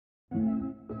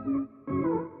Hey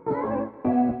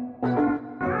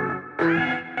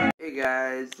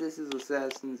guys, this is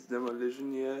Assassin's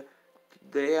Demolition here.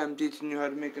 Today I'm teaching you how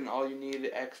to make an all-you-need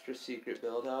extra secret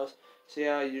build house. So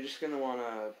yeah, you're just going to want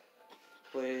to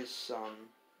place or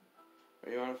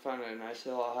you want to find a nice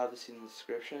hill. I'll have this in the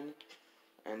description.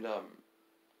 And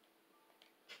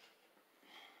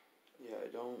yeah,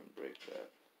 don't break that.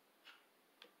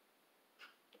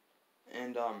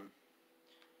 And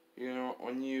you're going to,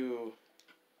 when you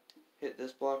hit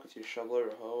this block with your shovel or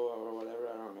hoe or whatever,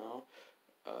 I don't know.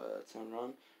 That sounded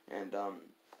wrong. And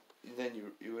then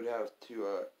you would have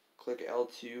to click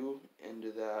L2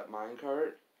 into that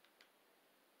minecart.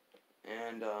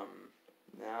 And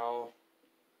now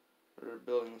we're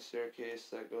building a staircase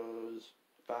that goes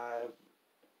 5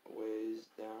 ways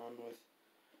down with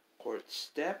quartz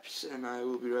steps, and I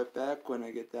will be right back when I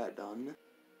get that done.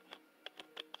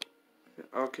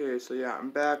 Okay, so yeah, I'm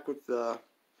back with the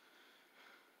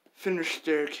finished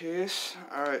staircase.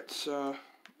 Alright, so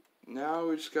now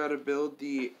we just gotta build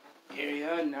the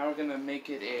area. Now we're gonna make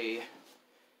it a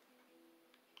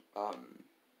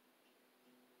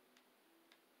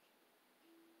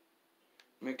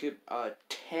make it a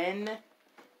 10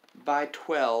 by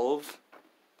 12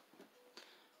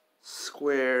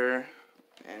 square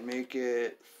and make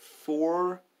it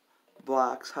 4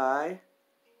 blocks high.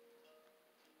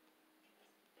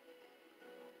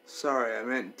 Sorry, I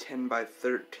meant 10 by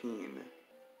 13.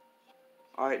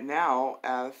 Alright, now,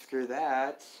 after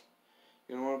that,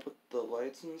 you're going to want to put the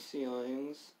lights in the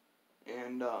ceilings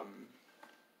and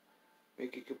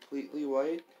make it completely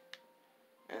white.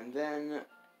 And then,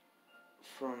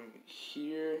 from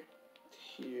here to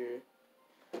here,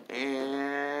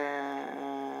 and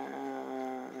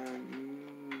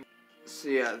so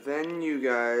yeah, then you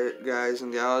guys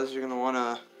and gals, you're going to want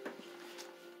to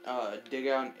dig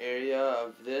out an area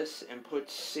of this and put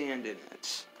sand in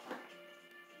it.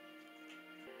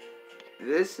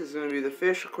 This is going to be the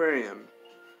fish aquarium.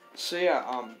 So yeah,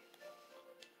 I'm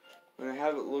going to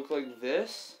have it look like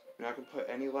this. I'm not going to put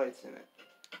any lights in it.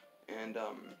 And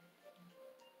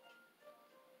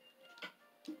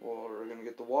well, we're going to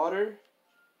get the water.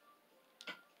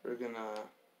 We're going to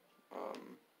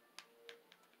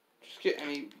just get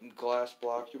any glass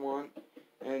block you want.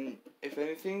 And if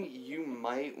anything, you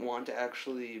might want to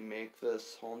actually make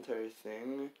this whole entire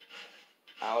thing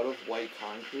out of white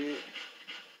concrete,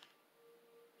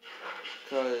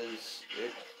 because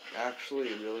it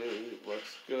actually really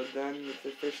looks good then with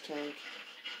the fish tank.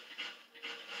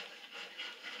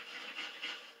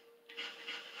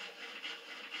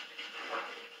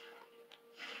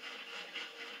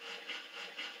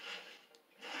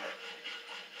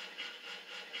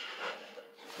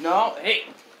 No, hey,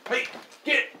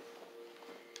 get it!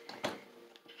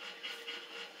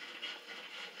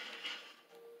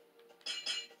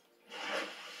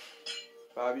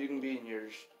 Bob, you can be in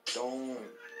yours. Don't.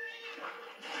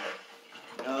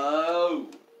 No!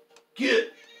 Get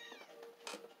it!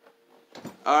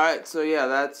 Alright, so yeah,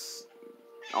 that's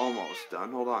almost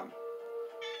done. Hold on.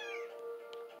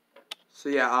 So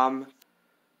yeah,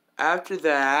 after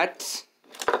that,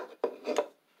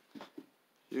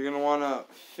 you're gonna wanna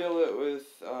fill it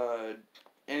with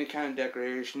any kind of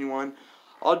decoration you want.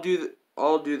 I'll do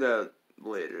that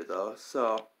later though.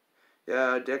 So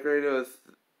yeah, decorate it with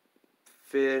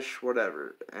fish,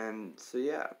 whatever. And so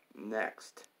yeah,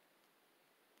 next.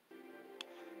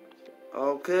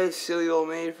 Okay, silly old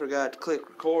me, forgot to click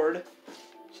record.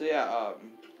 So yeah,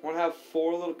 wanna have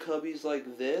 4 little cubbies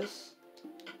like this,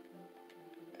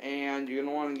 and you're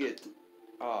gonna wanna get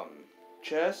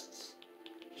chests.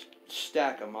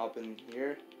 Stack them up in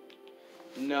here.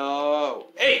 No.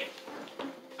 Hey!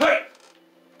 Hey!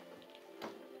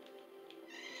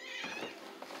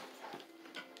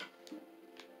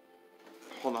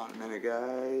 Hold on a minute,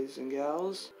 guys and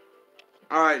gals.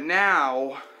 Alright,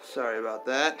 now, sorry about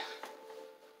that.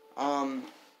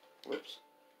 Whoops.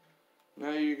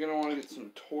 Now you're gonna want to get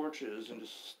some torches and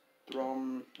just throw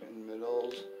them in the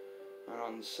middles and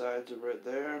on the sides of right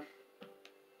there.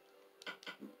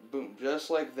 Boom, just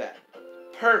like that.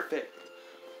 Perfect.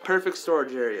 Perfect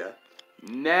storage area.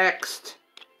 Next.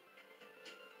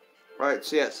 Right,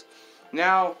 so yes.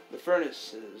 Now, the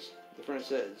furnaces. You're going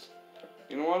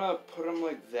to want to put them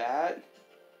like that.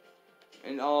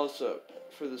 And also,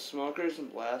 for the smokers and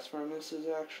blast furnaces,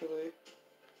 actually.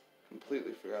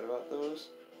 Completely forgot about those.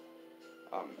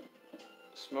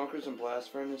 Smokers and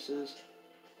blast furnaces.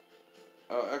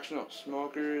 Oh, actually, no.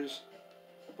 Smokers,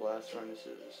 blast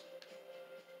furnaces.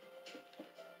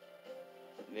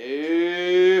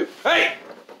 No. Hey!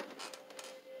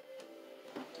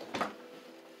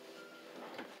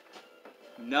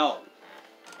 No.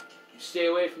 You stay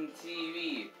away from the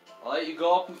TV. I'll let you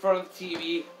go up in front of the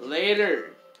TV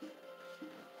later.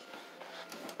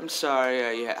 I'm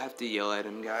sorry I have to yell at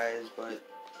him, guys, but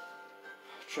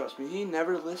trust me, he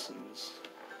never listens.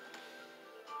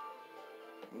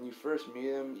 When you first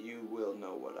meet him, you will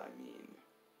know what I mean.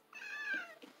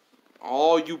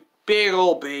 Oh, you big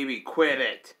old baby, quit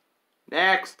it.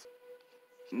 Next.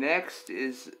 Next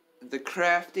is the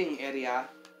crafting area.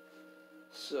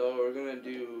 So we're gonna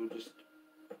do just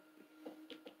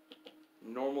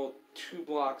normal 2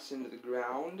 blocks into the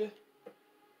ground.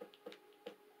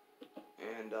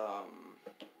 And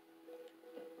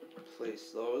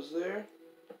place those there.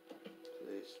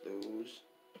 Place those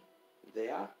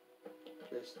there.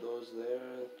 Place those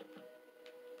there.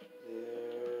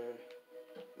 There.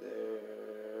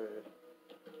 There.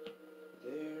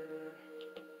 There.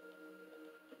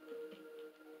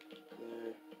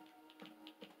 There.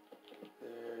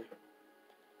 There.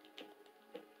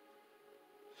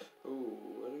 Ooh,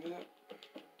 wait a minute.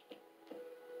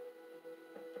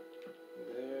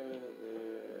 There.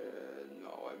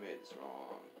 No, I made this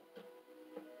wrong.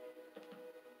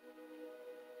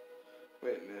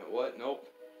 Wait a minute, what? Nope.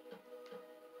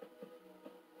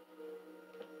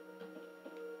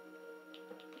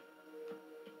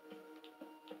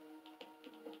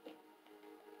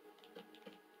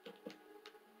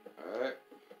 Alright.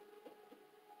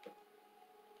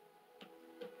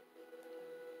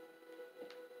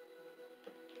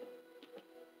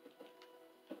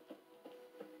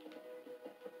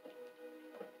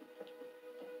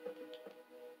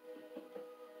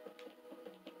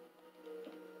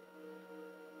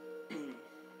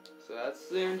 So that's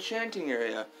the enchanting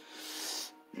area.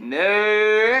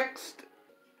 Next!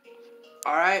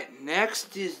 Alright,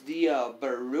 next is the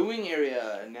brewing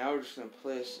area. Now we're just going to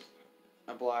place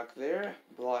a block there,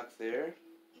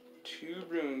 2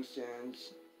 brewing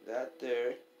stands, that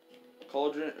there,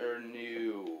 cauldron, or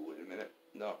new, wait a minute,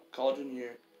 no, cauldron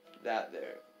here, that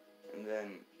there, and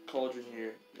then cauldron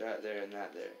here, that there, and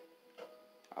that there.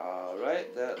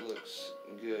 Alright, that looks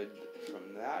good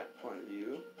from that point of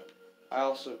view. I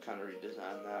also kind of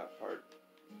redesigned that part.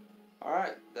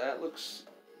 Alright, that looks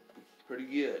pretty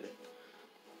good.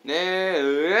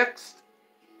 Next!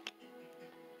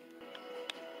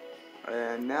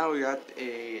 And now we got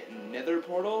a nether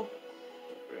portal.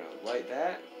 We're going to light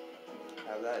that.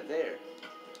 Have that there.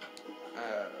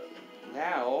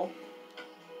 Now,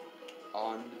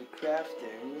 on to the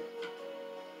crafting.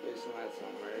 Placing that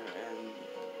somewhere. And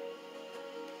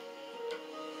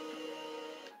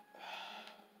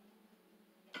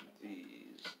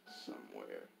these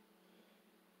somewhere.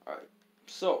 Alright,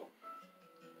 so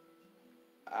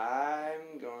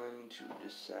I'm going to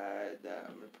decide that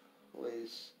I'm going to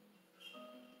place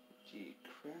the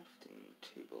crafting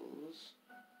tables.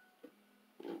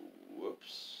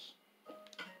 Whoops.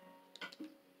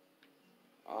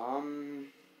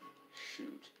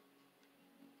 Shoot.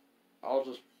 I'll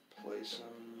just place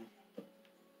them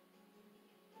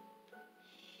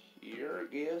here, I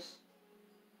guess.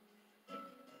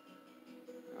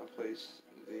 I'll place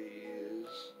these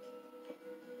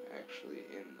actually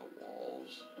in the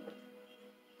walls.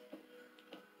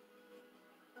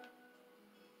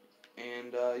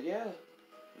 And, yeah.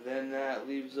 Then that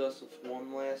leaves us with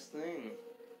one last thing.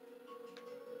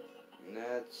 And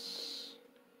that's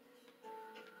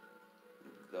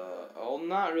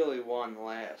not really one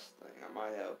last thing. I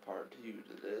might have a part 2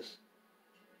 to this.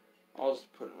 I'll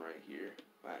just put them right here.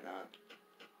 Why not?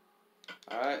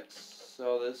 Alright,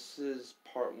 so this is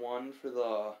part 1 for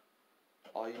the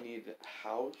all you need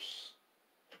house.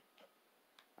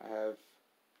 I have,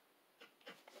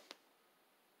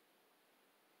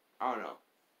 I don't know,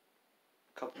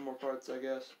 a couple more parts, I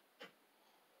guess,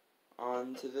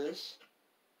 onto this.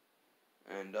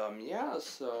 And, yeah,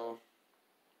 so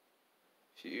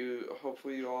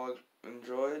hopefully you all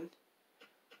enjoyed.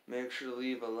 Make sure to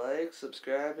leave a like,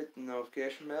 subscribe, hit the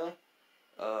notification bell.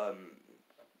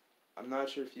 I'm not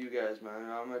sure if you guys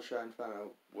mind. I'm gonna try and find a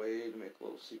way to make a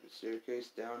little secret staircase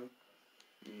down.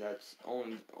 And that's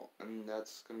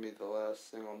gonna be the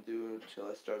last thing I'll do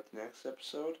until I start the next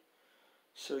episode.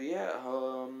 So yeah,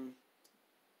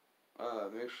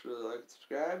 make sure to like and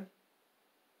subscribe,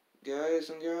 guys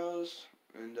and girls,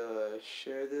 and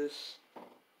share this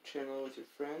channel with your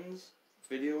friends,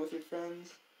 video with your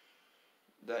friends,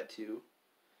 that too.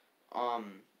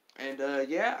 And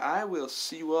yeah, I will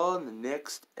see you all in the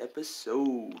next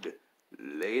episode.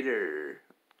 Later.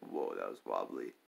 Whoa, that was wobbly.